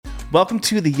Welcome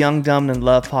to the Young, Dumb, and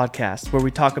Love podcast, where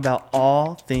we talk about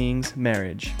all things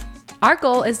marriage. Our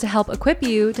goal is to help equip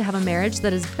you to have a marriage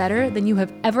that is better than you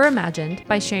have ever imagined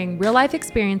by sharing real-life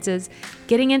experiences,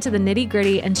 getting into the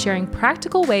nitty-gritty, and sharing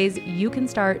practical ways you can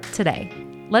start today.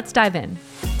 Let's dive in.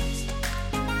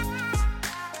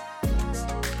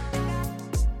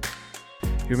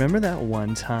 You remember that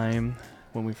one time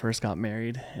when we first got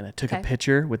married and I took a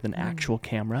picture with an actual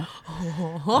camera?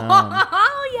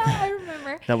 Oh, yeah, I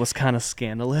remember. That was kind of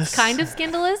scandalous. Kind of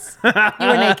scandalous? You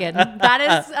were naked.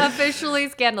 That is officially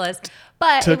scandalous.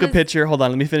 But Took a picture. Hold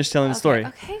on, let me finish telling the story.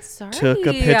 Okay, sorry. Took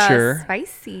a picture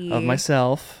Spicy. of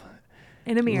myself.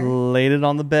 In a mirror. Laid it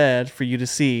on the bed for you to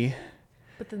see.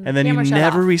 But then And then you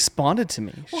never responded to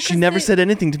me. Well, she never said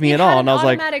anything to me at all. And I was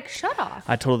like, automatic shut off.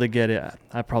 I totally get it.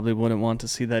 I probably wouldn't want to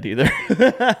see that either.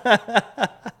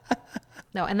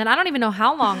 No, and then I don't even know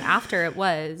how long after it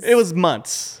was. It was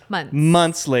months.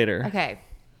 Months later. Okay.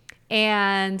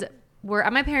 And we're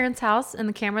at my parents' house and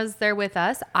the camera's there with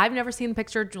us. I've never seen the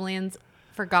picture. Julian's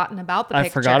forgotten about the picture. I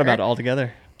forgot about it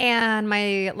altogether. And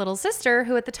my little sister,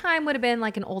 who at the time would have been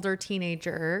like an older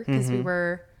teenager, because she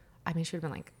would have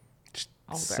been like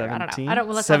older. 17? I don't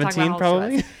know. Let's 17 not talk about how old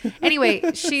probably. she was.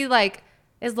 Anyway, she like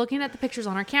is looking at the pictures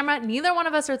on her camera. Neither one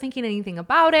of us are thinking anything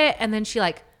about it. And then she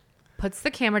like puts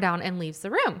the camera down and leaves the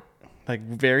room. Like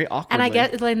very awkwardly.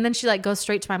 And then she like goes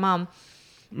straight to my mom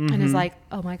and is like,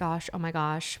 oh my gosh.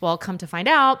 Well, come to find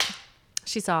out,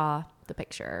 she saw the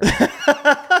picture.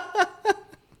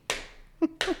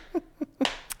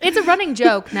 It's a running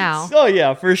joke now. Oh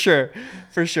yeah, for sure.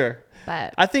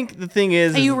 But I think the thing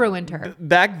is you ruined her.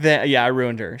 Back then, yeah, I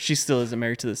ruined her. She still isn't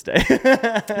married to this day.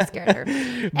 I scared her.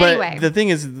 But Anyway. the thing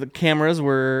is, the cameras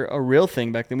were a real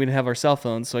thing back then. We didn't have our cell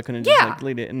phones, so I couldn't just like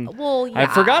delete it. And I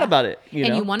forgot about it.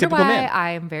 You wonder why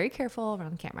I am very careful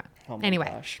around the camera. Oh my anyway.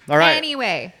 gosh. All right.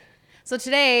 Anyway. So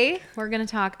today we're going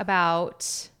to talk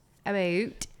about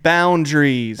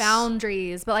boundaries,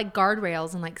 but like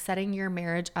guardrails and like setting your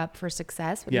marriage up for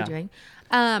success. What are you doing?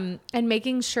 And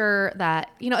making sure that,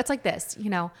 it's like this,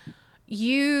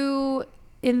 you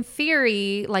in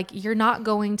theory, like you're not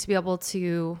going to be able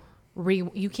to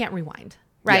you can't rewind,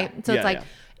 right? So it's like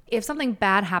if something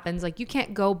bad happens, like you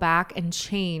can't go back and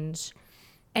change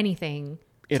anything.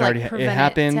 It already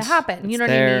happened. To happen. You know what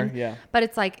there. I mean? Yeah. But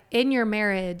it's like in your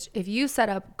marriage, if you set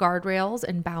up guardrails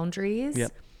and boundaries,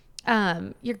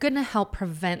 you're going to help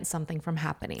prevent something from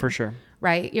happening. For sure.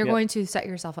 Right? You're going to set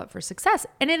yourself up for success.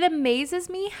 And it amazes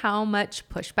me how much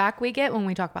pushback we get when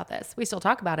we talk about this. We still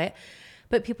talk about it,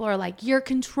 but people are like, you're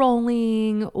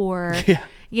controlling, or,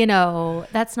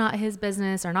 that's not his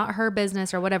business or not her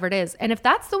business or whatever it is. And if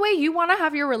that's the way you want to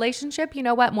have your relationship, you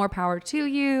know what? More power to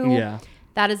you. Yeah.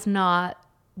 That is not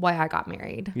why I got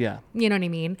married. Yeah. You know what I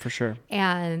mean? For sure.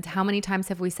 And how many times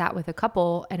have we sat with a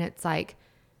couple and it's like,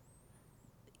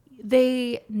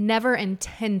 they never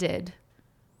intended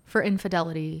for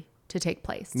infidelity to take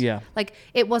place. Yeah. Like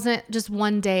it wasn't just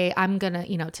one day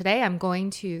today I'm going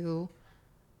to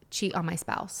cheat on my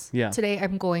spouse. Yeah. Today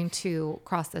I'm going to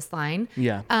cross this line.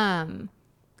 Yeah.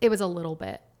 It was a little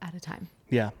bit at a time.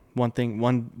 Yeah.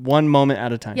 One moment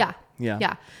at a time. Yeah. Yeah.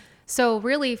 Yeah. So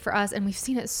really for us, and we've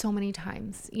seen it so many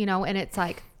times, and it's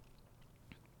like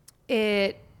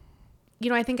I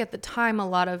think at the time, a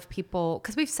lot of people,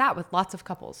 because we've sat with lots of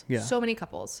couples, so many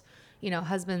couples,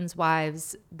 husbands,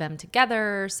 wives, them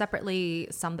together, separately,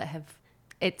 some that have,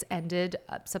 it's ended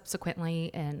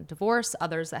subsequently in divorce,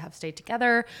 others that have stayed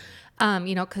together,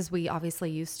 because we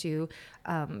obviously used to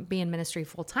be in ministry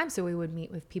full time. So we would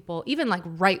meet with people, even like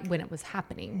right when it was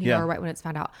happening, or right when it's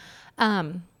found out.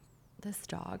 This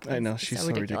dog. I know, she's so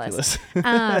ridiculous.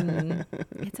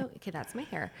 It's okay. That's my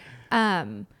hair.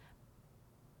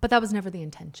 But that was never the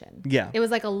intention. Yeah. It was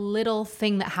like a little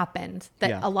thing that happened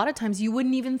that a lot of times you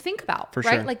wouldn't even think about, right?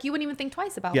 Sure. Like you wouldn't even think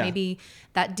twice about maybe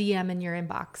that DM in your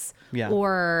inbox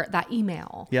or that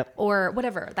email or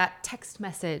whatever, that text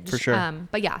message. For sure.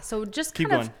 But yeah, so just keep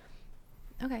kind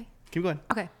going. Okay. Keep going.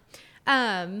 Okay.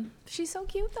 She's so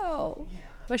cute though.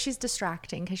 But she's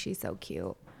distracting because she's so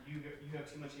cute. You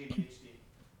have too much ADHD.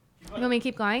 You want me to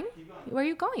keep going? Keep going. Where are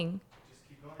you going? Just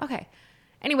keep going. Okay.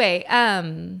 Anyway,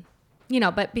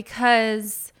 but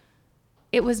because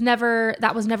that was never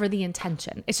the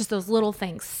intention. It's just those little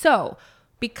things. So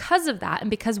because of that, and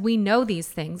because we know these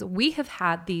things, we have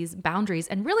had these boundaries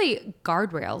and really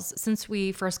guardrails since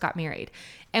we first got married.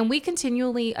 And we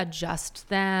continually adjust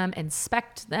them,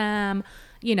 inspect them,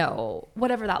 you know,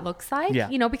 whatever that looks like, Yeah.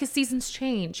 you know, because seasons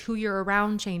change, who you're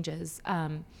around changes.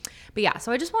 But yeah,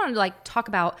 so I just wanted to like talk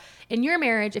about in your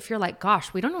marriage, if you're like,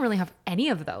 gosh, we don't really have any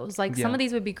of those, like some of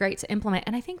these would be great to implement.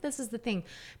 And I think this is the thing.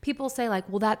 People say like,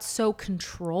 well, that's so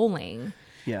controlling.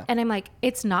 Yeah. And I'm like,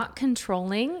 it's not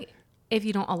controlling if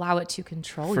you don't allow it to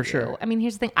control you. Sure. I mean,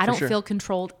 here's the thing. I don't feel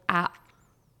controlled at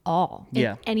all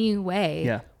in any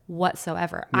way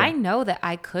whatsoever. Yeah. I know that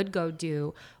I could go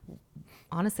do,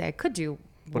 honestly, I could do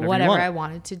whatever I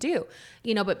wanted to do,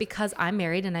 you know, but because I'm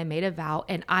married and I made a vow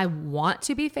and I want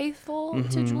to be faithful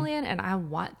to Julian and I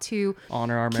want to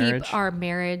honor our keep our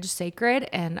marriage sacred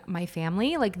and my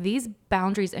family, like these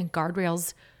boundaries and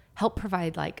guardrails help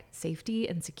provide like safety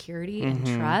and security and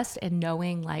trust and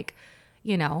knowing like,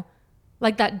 you know,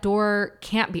 like that door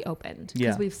can't be opened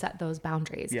because we've set those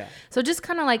boundaries. Yeah. So just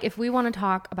kind of like, if we want to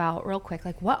talk about real quick,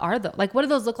 like what do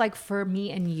those look like for me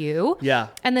and you? Yeah.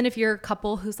 And then if you're a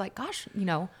couple who's like, gosh, you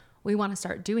know, we want to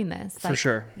start doing this. Like, for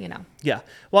sure. You know? Yeah.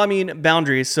 Well, I mean,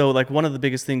 boundaries. So like one of the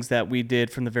biggest things that we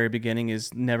did from the very beginning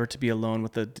is never to be alone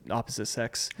with the opposite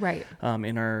sex. Right.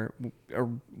 In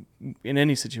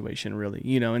any situation really,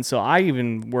 you know? And so I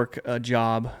even work a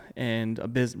job and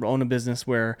own a business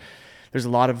where there's a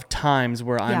lot of times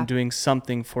where I'm doing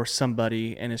something for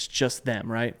somebody and it's just them,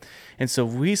 right? And so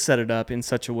we set it up in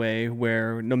such a way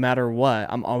where no matter what,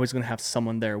 I'm always going to have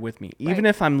someone there with me. Even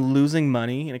if I'm losing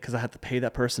money because I have to pay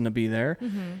that person to be there,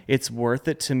 it's worth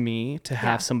it to me to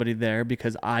have somebody there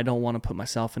because I don't want to put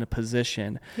myself in a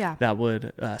position that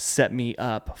would set me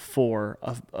up for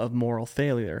a moral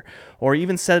failure, or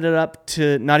even set it up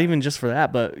to not even just for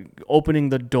that, but opening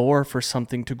the door for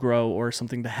something to grow or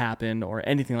something to happen or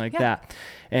anything like that.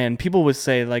 And people would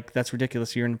say like, that's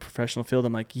ridiculous. You're in the professional field.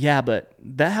 I'm like, yeah, but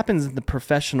that happens in the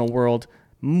professional world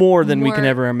more than we can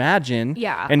ever imagine.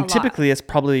 Yeah. And typically it's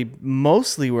probably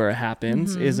mostly where it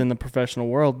happens is in the professional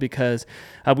world because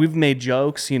we've made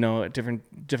jokes, you know, at different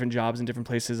jobs and different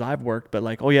places I've worked, but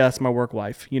like, oh yeah, that's my work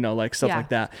wife, you know, like stuff like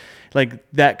that. Like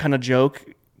that kind of joke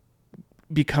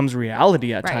becomes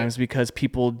reality at times because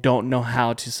people don't know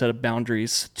how to set up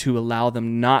boundaries to allow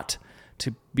them not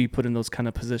to be put in those kind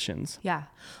of positions. Yeah.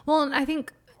 Well, and I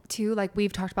think too, like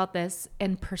we've talked about this,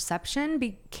 and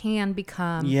perception can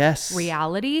become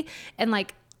reality. And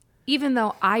like, even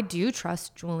though I do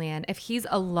trust Julian, if he's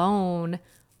alone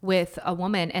with a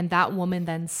woman and that woman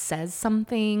then says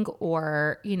something,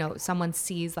 or, you know, someone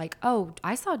sees like, oh,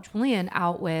 I saw Julian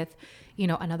out with, you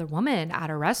know, another woman at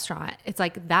a restaurant. It's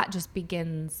like, that just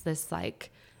begins this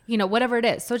like, you know, whatever it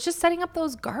is. So it's just setting up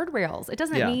those guardrails. It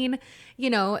doesn't mean, you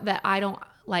know, that I don't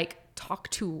like talk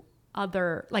to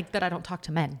that I don't talk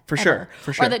to men. For sure.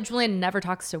 Or that Julian never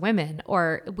talks to women,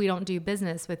 or we don't do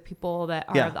business with people that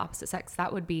are of the opposite sex.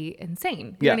 That would be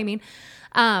insane. You know what I mean?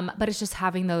 But it's just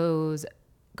having those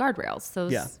guardrails,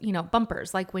 those, you know,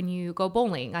 bumpers. Like when you go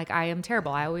bowling, like I am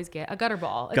terrible. I always get a gutter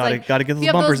ball. It's gotta get those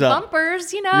bumpers up.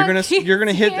 Bumpers, you know, you're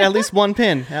gonna hit at least one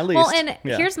pin, at least. Well, and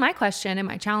here's my question and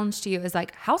my challenge to you is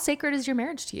like, how sacred is your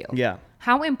marriage to you? Yeah.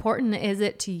 How important is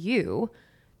it to you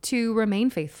to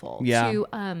remain faithful?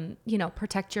 To you know,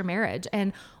 protect your marriage?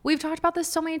 And we've talked about this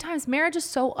so many times. Marriage is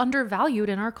so undervalued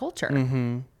in our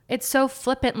culture. It's so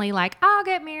flippantly like, I'll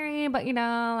get married, but you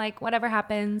know, like whatever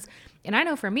happens. And I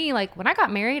know for me, like when I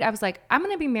got married, I was like, I'm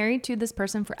going to be married to this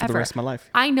person forever. For the rest of my life.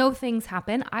 I know things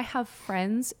happen. I have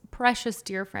friends, precious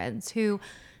dear friends, who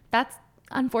that's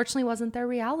unfortunately wasn't their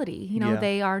reality. You know,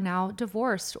 they are now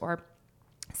divorced or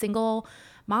single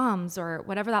moms or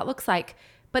whatever that looks like.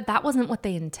 But that wasn't what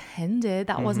they intended.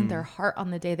 That wasn't their heart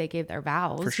on the day they gave their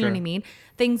vows. You know what I mean?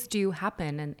 Things do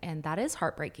happen, and that is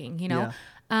heartbreaking, you know?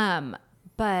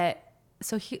 But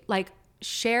so like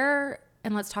share,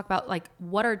 and let's talk about like,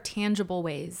 what are tangible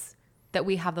ways that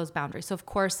we have those boundaries? So of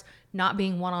course, not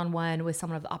being one-on-one with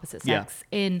someone of the opposite sex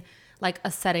in like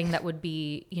a setting that would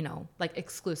be, you know, like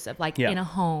exclusive, like in a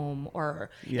home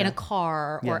or in a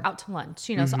car or out to lunch,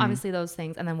 you know? So obviously those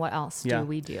things. And then what else do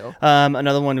we do?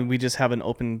 Another one, we just have an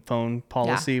open phone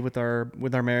policy with our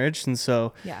marriage. And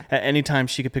so at any time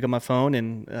she could pick up my phone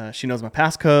and she knows my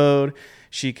passcode.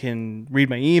 She can read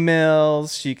my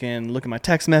emails. She can look at my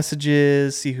text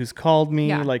messages, see who's called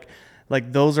me.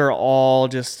 Like those are all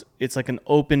just, it's like an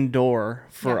open door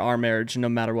for our marriage, no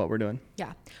matter what we're doing.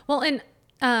 Yeah. Well, and,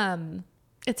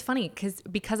 it's funny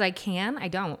because I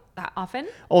don't that often.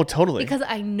 Oh, totally. Because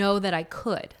I know that I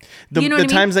could. The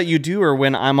times that you do are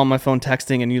when I'm on my phone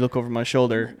texting and you look over my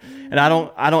shoulder, and I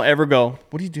don't ever go,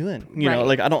 what are you doing? You know,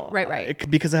 like I don't,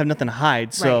 because I have nothing to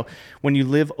hide. So when you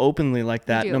live openly like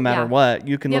that, no matter what,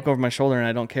 you can look over my shoulder and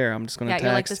I don't care. I'm just going to text.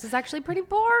 You're like, this is actually pretty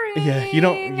boring. Yeah. You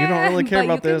don't really care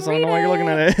about this. I don't know why you're looking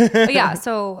at it. But yeah.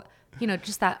 So you know,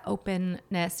 just that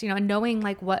openness, you know, and knowing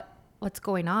like what's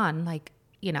going on, like,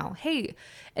 you know, hey,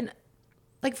 and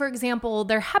like, for example,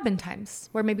 there have been times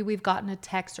where maybe we've gotten a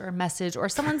text or a message or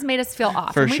someone's made us feel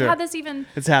off. For and we've sure. had this even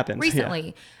It's happened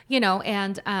recently, you know,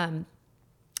 and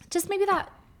just maybe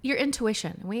that your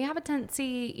intuition. We have a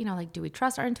tendency, you know, like, do we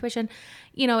trust our intuition?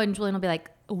 You know, and Julian will be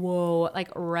like, whoa, like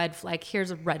red flag.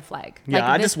 Here's a red flag. Yeah, like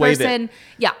I just wave it.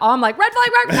 Yeah, I'm like, red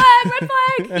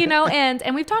flag, you know,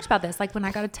 and we've talked about this. Like when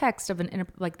I got a text of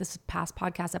like this past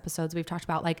podcast episodes, we've talked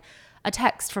about like a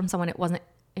text from someone, it wasn't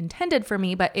intended for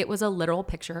me, but it was a literal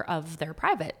picture of their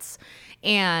privates.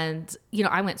 And, you know,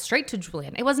 I went straight to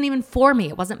Julian. It wasn't even for me.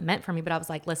 It wasn't meant for me, but I was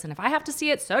like, listen, if I have to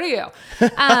see it, so do you.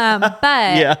 But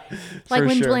yeah, like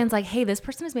when Julian's like, hey, this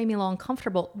person has made me a little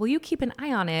uncomfortable. Will you keep an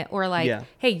eye on it? Or like,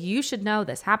 hey, you should know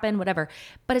this happened, whatever.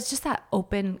 But it's just that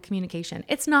open communication.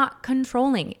 It's not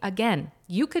controlling. Again,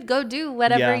 you could go do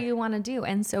whatever you want to do.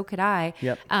 And so could I.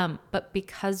 Yep. But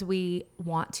because we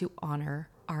want to honor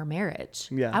our marriage.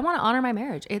 Yeah. I want to honor my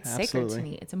marriage. It's Absolutely. sacred to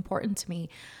me. It's important to me.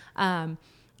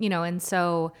 You know, and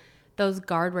so those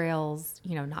guardrails,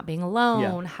 you know, not being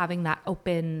alone, having that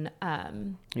open,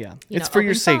 it's for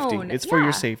your safety. It's for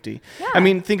your safety. Yeah. I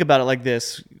mean, think about it like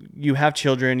this. You have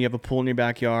children, you have a pool in your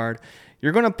backyard.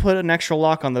 You're going to put an extra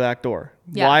lock on the back door.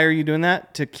 Yeah. Why are you doing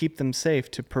that? To keep them safe,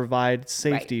 to provide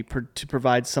safety, to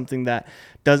provide something that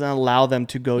doesn't allow them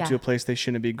to go to a place they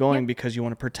shouldn't be going because you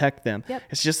want to protect them. Yep.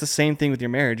 It's just the same thing with your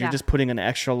marriage. You're just putting an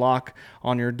extra lock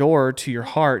on your door to your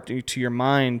heart, to your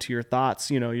mind, to your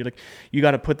thoughts. You know, you're like, you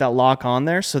got to put that lock on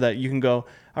there so that you can go,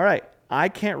 all right, I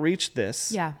can't reach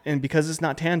this. Yeah. And because it's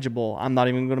not tangible, I'm not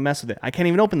even going to mess with it. I can't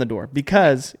even open the door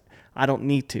because I don't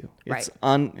need to. It's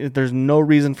there's no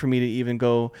reason for me to even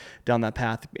go down that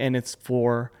path, and it's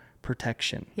for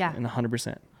protection. Yeah. And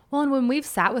 100%. Well, and when we've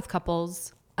sat with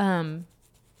couples,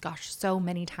 so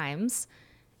many times,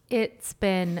 it's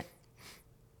been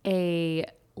a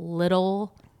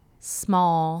little,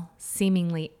 small,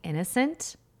 seemingly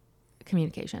innocent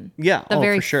communication. Yeah. The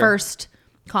very first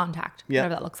contact, whatever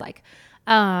that looks like.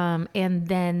 And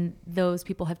then those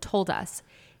people have told us,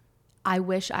 I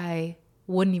wish I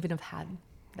wouldn't even have had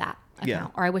that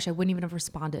account, or I wish I wouldn't even have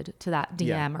responded to that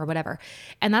DM or whatever.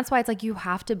 And that's why it's like, you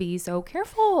have to be so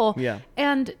careful. Yeah.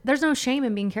 And there's no shame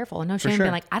in being careful, and no shame in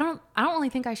being like, I don't really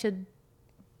think I should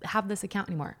have this account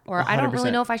anymore, or 100%. I don't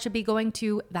really know if I should be going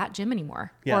to that gym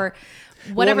anymore, or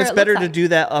whatever. Well, it's better to do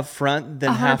that up front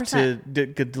than 100%. Have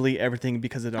to delete everything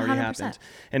because it already 100%. Happened.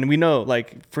 And we know,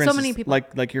 like, for instance, many people.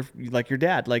 like your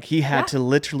dad, like he had to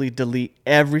literally delete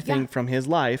everything from his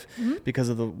life because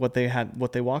of what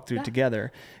they walked through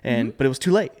together. And but it was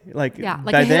too late. Like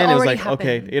back then it was like, happened.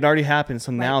 Okay, it already happened.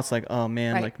 So now it's like, oh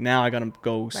man, like now I gotta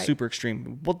go super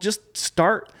extreme. Well, just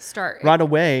start right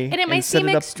away. And it may seem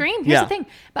extreme. Here's the thing.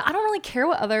 But I don't really care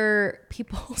what other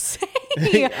people say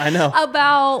I know.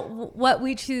 about what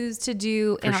we choose to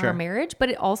do in our marriage. But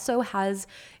it also has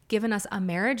given us a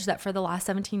marriage that for the last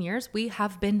 17 years, we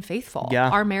have been faithful. Yeah.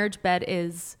 Our marriage bed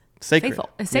is faithful.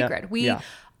 It's sacred. We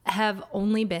have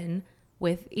only been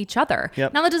with each other.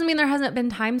 Yep. Now, that doesn't mean there hasn't been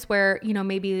times where, you know,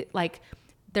 maybe like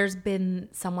there's been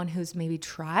someone who's maybe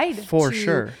tried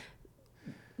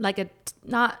like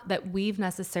not that we've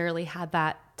necessarily had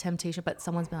that temptation, but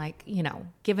someone's been like, you know,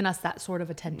 given us that sort of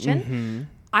attention. Mm-hmm.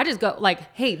 I just go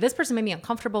like, hey, this person made me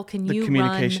uncomfortable. Can you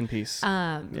communication piece?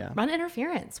 Run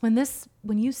interference when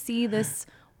you see this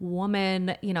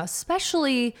woman, you know,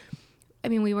 especially, I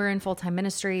mean, we were in full-time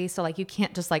ministry, so like you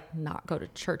can't just like not go to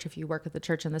church if you work at the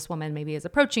church and this woman maybe is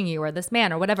approaching you, or this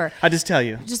man or whatever. I just tell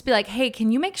you. Just be like, hey,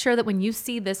 can you make sure that when you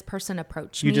see this person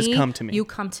approach me, you just come to me. You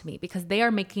come to me because they are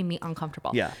making me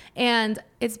uncomfortable. Yeah. And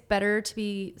it's better to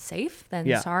be safe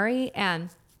than sorry. And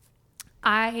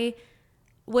I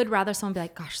would rather someone be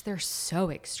like, gosh, they're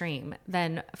so extreme,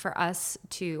 than for us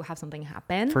to have something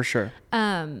happen. For sure.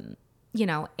 You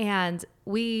know, and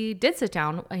we did sit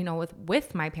down, you know,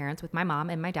 with my parents, with my mom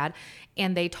and my dad,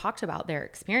 and they talked about their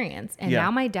experience. And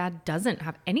now my dad doesn't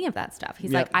have any of that stuff.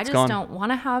 He's like, I just don't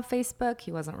want to have Facebook.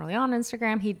 He wasn't really on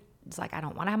Instagram. He's like, I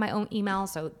don't want to have my own email.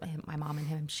 So my mom and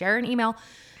him share an email.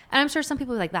 And I'm sure some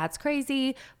people are like, that's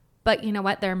crazy. But you know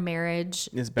what? Their marriage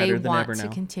is better than ever now. They want to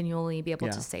continually be able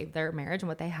to save their marriage and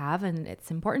what they have. And it's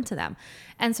important to them.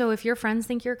 And so if your friends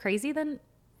think you're crazy, then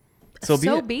so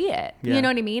be it. Yeah. You know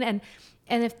what I mean? And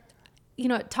if, you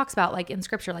know, it talks about like in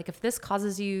scripture, like if this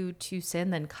causes you to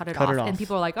sin, then cut it off. And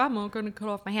people are like, I'm not going to cut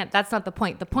off my hand. That's not the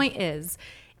point. The point is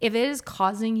If it is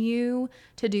causing you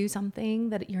to do something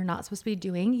that you're not supposed to be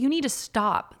doing, you need to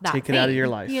stop that. Take it out of your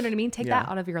life. You know what I mean? Take that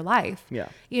out of your life. Yeah.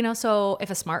 You know, so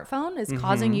if a smartphone is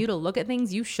causing you to look at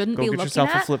things you shouldn't be looking at, go get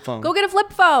yourself a flip phone. Go get a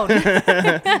flip phone.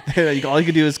 All you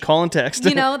can do is call and text.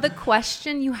 You know, the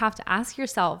question you have to ask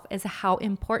yourself is, how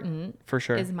important For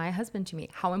sure. is my husband to me?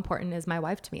 How important is my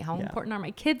wife to me? How important are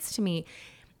my kids to me?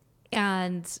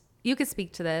 And you could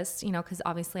speak to this, you know, because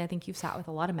obviously I think you've sat with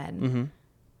a lot of men.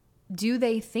 Do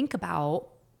they think about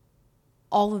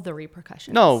all of the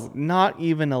repercussions? No, not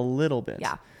even a little bit.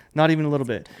 Yeah. Not even a little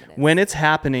bit. When it's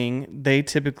happening, they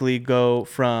typically go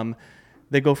from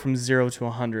 0 to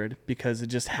 100 because it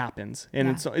just happens. And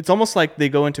it's almost like they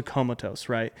go into comatose,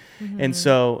 right? And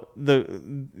so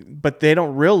but they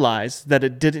don't realize that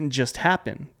it didn't just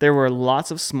happen. There were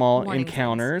lots of small Warning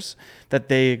encounters that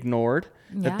they ignored,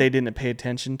 that they didn't pay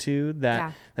attention to,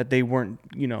 that they weren't,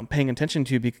 you know, paying attention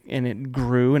to, and it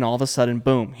grew, and all of a sudden,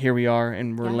 boom, here we are,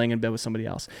 and we're laying in bed with somebody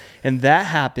else. And that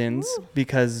happens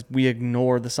because we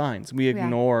ignore the signs. We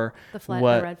ignore the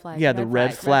red flag. Yeah, the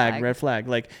red flag.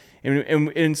 Like,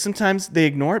 and sometimes they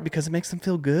ignore it because it makes them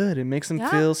feel good. It makes them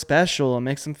feel special. It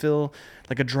makes them feel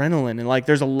like adrenaline. And like,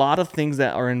 there's a lot of things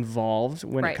that are involved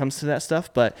when it comes to that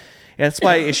stuff. But that's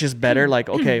why it's just better. Like,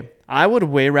 okay, I would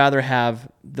way rather have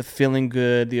the feeling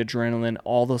good, the adrenaline,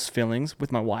 all those feelings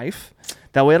with my wife.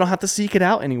 That way I don't have to seek it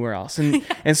out anywhere else. And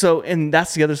and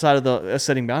that's the other side of the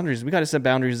setting boundaries. We got to set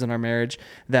boundaries in our marriage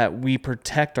that we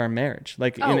protect our marriage.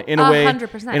 Like in a way,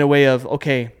 100%. in a way of,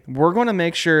 okay, we're going to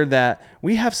make sure that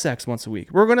we have sex once a week.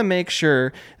 We're going to make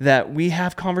sure that we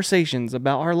have conversations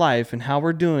about our life and how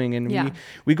we're doing. And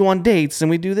we go on dates and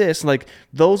we do this. Like,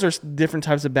 those are different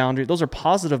types of boundaries. Those are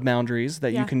positive boundaries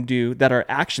that you can do, that are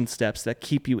action steps that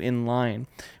keep you in line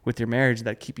with your marriage,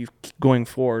 that keep you going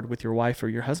forward with your wife or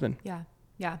your husband. Yeah.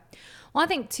 Yeah. Well, I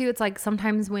think too, it's like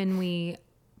sometimes when we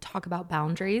talk about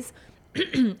boundaries,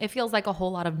 it feels like a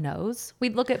whole lot of no's. We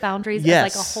look at boundaries as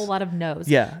like a whole lot of no's.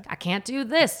 Yeah. I can't do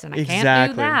this and I can't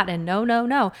do that and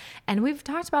no. And we've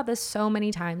talked about this so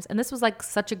many times. And this was like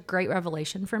such a great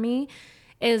revelation for me,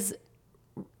 is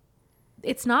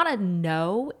it's not a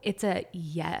no, it's a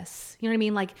yes. You know what I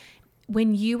mean? Like,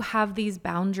 when you have these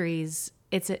boundaries,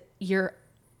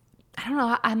 I don't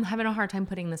know, I'm having a hard time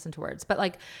putting this into words, but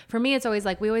like, for me, it's always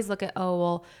like, we always look at, oh,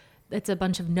 well, it's a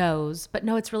bunch of no's, but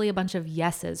no, it's really a bunch of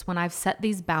yeses. When I've set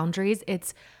these boundaries,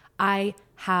 I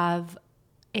have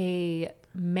a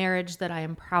marriage that I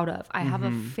am proud of. I have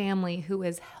a family who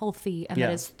is healthy and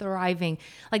that is thriving.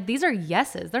 Like, these are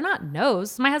yeses. They're not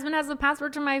no's. My husband has the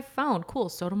password to my phone. Cool.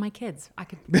 So do my kids. I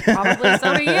could probably,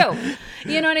 so do you.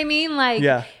 You know what I mean?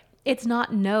 Like, it's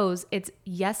not no's, it's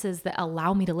yeses that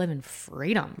allow me to live in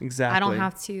freedom. Exactly. I don't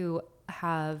have to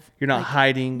have... You're not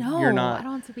hiding. No, you're not, I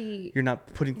don't have to be... You're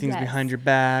not putting things behind your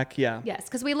back. Yeah. Yes,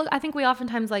 because I think we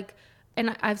oftentimes like,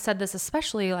 and I've said this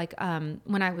especially like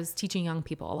when I was teaching young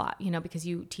people a lot, you know, because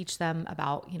you teach them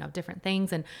about, you know, different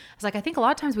things. And I was like, I think a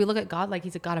lot of times we look at God like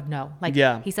he's a God of no. Like,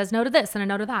 he says no to this and a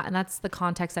no to that. And that's the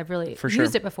context I've really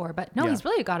used it before. But no, he's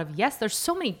really a God of yes. There's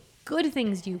so many good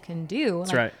things you can do. That's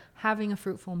like, right. Having a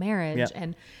fruitful marriage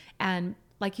and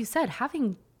like you said,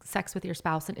 having sex with your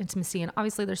spouse and intimacy. And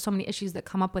obviously there's so many issues that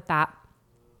come up with that,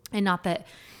 and not that,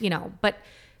 you know, but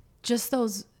just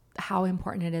those, how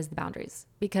important it is, the boundaries,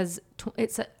 because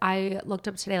I looked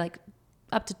up today, like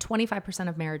up to 25%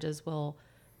 of marriages will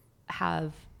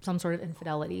have some sort of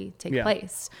infidelity take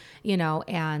place, you know,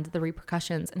 and the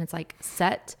repercussions. And it's like,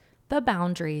 set the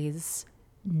boundaries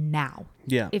now.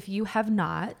 Yeah. If you have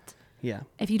not,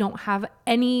 if you don't have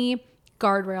any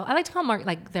guardrail, I like to call them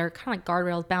like, they're kind of like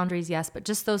guardrails, boundaries, yes, but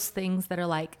just those things that are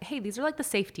like, hey, these are like the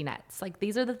safety nets. Like,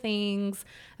 these are the things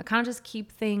that kind of just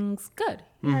keep things good.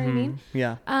 You know what I mean?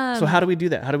 Yeah. So how do we do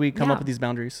that? How do we come up with these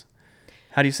boundaries?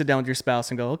 How do you sit down with your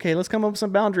spouse and go, okay, let's come up with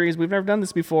some boundaries. We've never done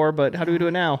this before, but how do we do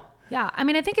it now? Yeah. I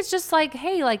mean, I think it's just like,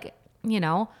 hey, like, you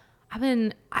know,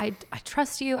 I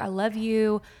trust you. I love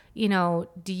you. You know,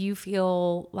 do you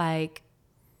feel like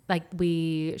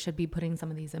we should be putting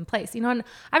some of these in place, you know? And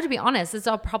I have to be honest, it's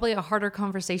probably a harder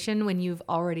conversation when you've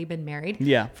already been married.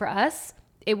 Yeah. For us,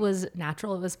 it was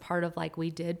natural. It was part of like, we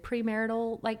did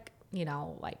premarital, like, you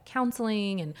know, like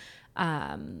counseling,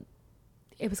 and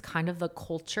it was kind of the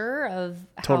culture of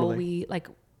how we like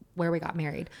where we got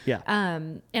married. Yeah.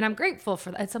 And I'm grateful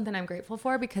for that. It's something I'm grateful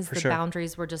for because the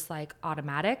boundaries were just like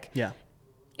automatic. Yeah.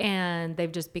 And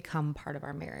they've just become part of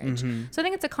our marriage. Mm-hmm. So I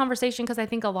think it's a conversation, because I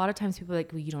think a lot of times people are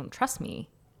like, well, you don't trust me.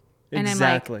 And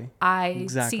exactly. I'm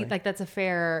like, see, like, that's a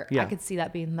fair, I could see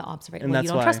that being the observation. Well, you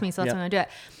don't trust me, so that's why I'm going to do it.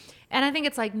 And I think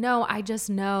it's like, no, I just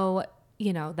know,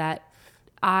 you know, that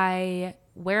I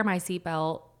wear my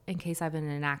seatbelt in case I've been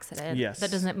in an accident. Yes.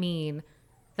 That doesn't mean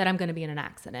that I'm going to be in an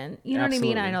accident. You know Absolutely.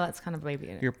 what I mean? I know that's kind of maybe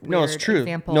a weird No, it's true.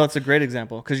 example. No, it's a great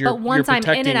example because But once I'm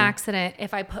in an accident,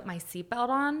 if I put my seatbelt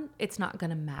on, it's not going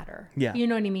to matter. Yeah. You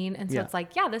know what I mean? And so Yeah. it's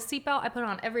like, yeah, this seatbelt I put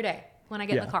on every day when I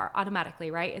get in the car automatically,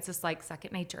 right? It's just like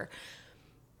second nature.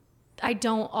 I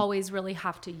don't always really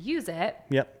have to use it.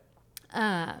 Yep.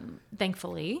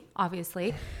 Thankfully,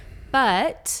 obviously.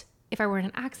 But if I were in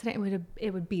an accident,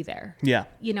 it would be there. Yeah.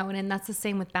 You know, and that's the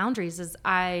same with boundaries is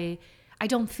I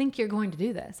don't think you're going to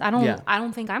do this. I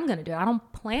don't think I'm going to do it. I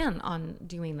don't plan on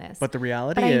doing this. But the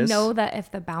reality is, I know that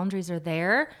if the boundaries are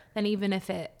there, then even if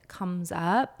it comes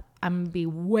up, I'm going to be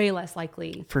way less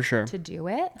likely for sure to do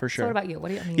it. For sure. So what about you? What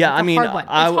do you mean? Yeah, it's hard one.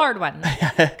 It's a hard one.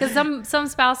 Because some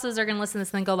spouses are going to listen to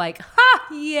this and then go like, ha,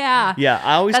 yeah. Yeah,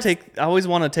 I always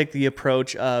want to take the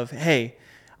approach of, hey,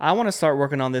 I want to start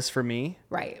working on this for me.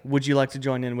 Right. Would you like to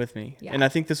join in with me? Yeah. And I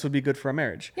think this would be good for our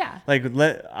marriage. Yeah. Like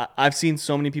I've seen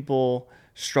so many people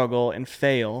struggle and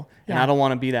fail, and I don't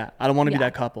want to be that. I don't want to be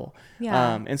that couple.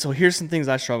 Yeah. And so here's some things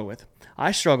I struggle with.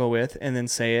 And then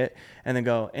say it and then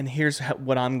go, and here's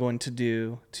what I'm going to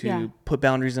do to put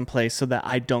boundaries in place so that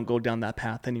I don't go down that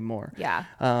path anymore. Yeah.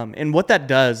 And what that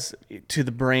does to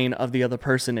the brain of the other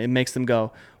person, it makes them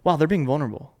go, wow, they're being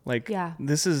vulnerable. Like,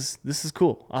 this is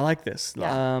cool. I like this.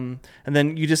 Yeah. And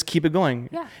then you just keep it going.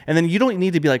 Yeah. And then you don't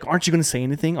need to be like, aren't you going to say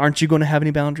anything? Aren't you going to have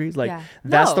any boundaries? Like,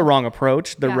 that's the wrong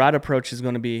approach. The right approach is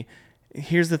going to be,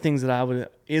 here's the things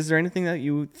that is there anything that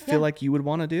you feel like you would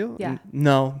want to do? Yeah.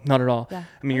 No, not at all. Yeah.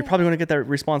 I mean, you're probably going to get that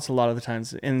response a lot of the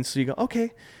times. And so you go,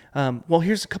 okay, well,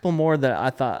 here's a couple more that I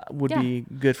thought would be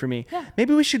good for me. Yeah.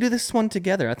 Maybe we should do this one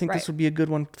together. I think this would be a good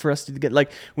one for us to get.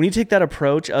 Like, when you take that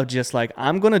approach of just like,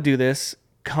 I'm going to do this,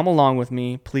 come along with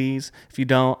me, please. If you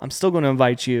don't, I'm still going to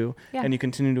invite you. Yeah. And you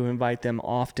continue to invite them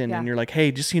often. Yeah. And you're like,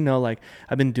 hey, just so you know, like,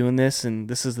 I've been doing this and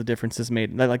this is the difference it's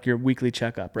made. Like your weekly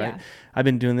checkup, right? Yeah. I've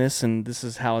been doing this and this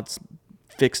is how it's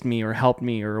fixed me or helped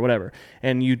me or whatever.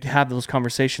 And you have those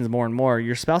conversations more and more.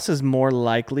 Your spouse is more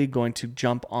likely going to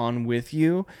jump on with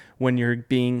you when you're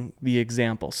being the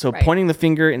example. So pointing the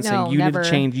finger and saying, you need to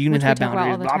change, you need to have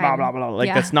boundaries, blah, blah, blah, blah.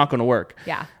 Like, that's not going to work.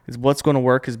 Yeah. What's going to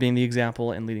work is being the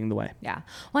example and leading the way. Yeah.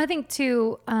 Well, I think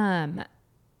too,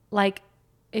 like,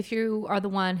 if you are the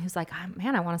one who's like, oh,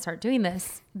 man, I want to start doing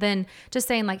this, then just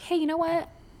saying like, hey, you know what?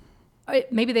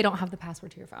 Maybe they don't have the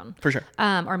password to your phone. For sure.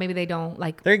 Or maybe they don't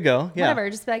like. There you go. Yeah. Whatever.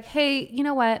 Just be like, hey, you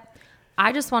know what?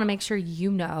 I just want to make sure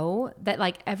you know that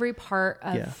like every part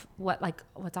of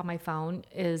what's on my phone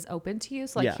is open to you.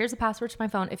 So like, here's the password to my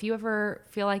phone. If you ever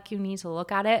feel like you need to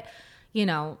look at it, you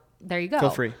know, there you go. Feel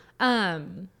free.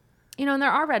 You know, and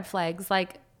there are red flags.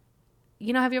 Like,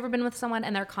 you know, have you ever been with someone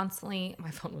and they're constantly,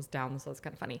 my phone was down, so it's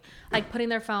kind of funny, like putting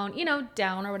their phone, you know,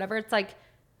 down or whatever. It's like,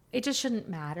 it just shouldn't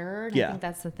matter. And I think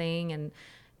that's the thing. And,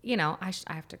 you know, I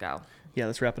have to go. Yeah,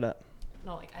 let's wrap it up.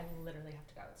 No, like I literally have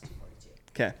to go. It's 2:42.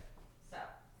 Okay. So,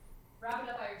 wrap it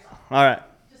up by yourself. All right.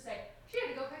 Just say, she had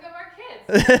to go pick up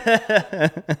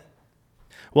our kids.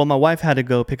 Well, my wife had to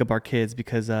go pick up our kids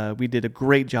because we did a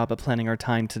great job of planning our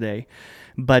time today.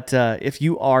 But if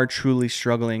you are truly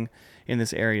struggling in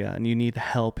this area and you need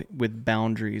help with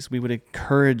boundaries, we would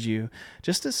encourage you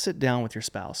just to sit down with your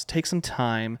spouse. Take some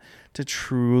time to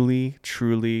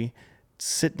truly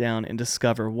sit down and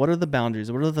discover what are the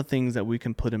boundaries, what are the things that we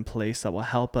can put in place that will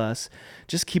help us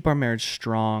just keep our marriage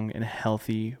strong and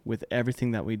healthy with everything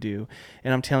that we do.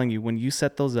 And I'm telling you, when you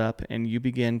set those up and you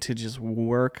begin to just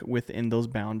work within those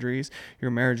boundaries, your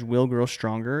marriage will grow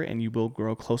stronger and you will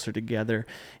grow closer together.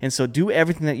 And so do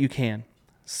everything that you can.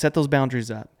 Set those boundaries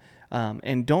up.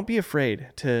 And don't be afraid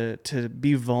to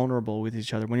be vulnerable with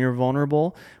each other. When you're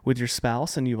vulnerable with your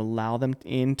spouse and you allow them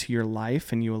into your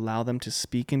life and you allow them to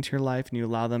speak into your life and you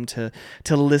allow them to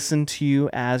listen to you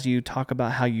as you talk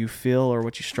about how you feel or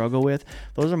what you struggle with,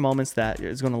 those are moments that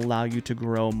is going to allow you to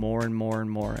grow more and more and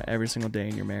more every single day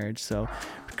in your marriage. So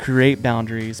create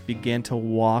boundaries, begin to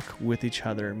walk with each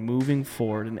other, moving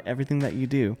forward in everything that you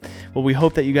do. Well, we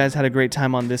hope that you guys had a great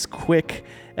time on this quick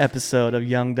episode of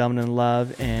Young, Dumb, and in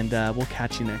Love, and we'll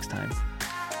catch you next time.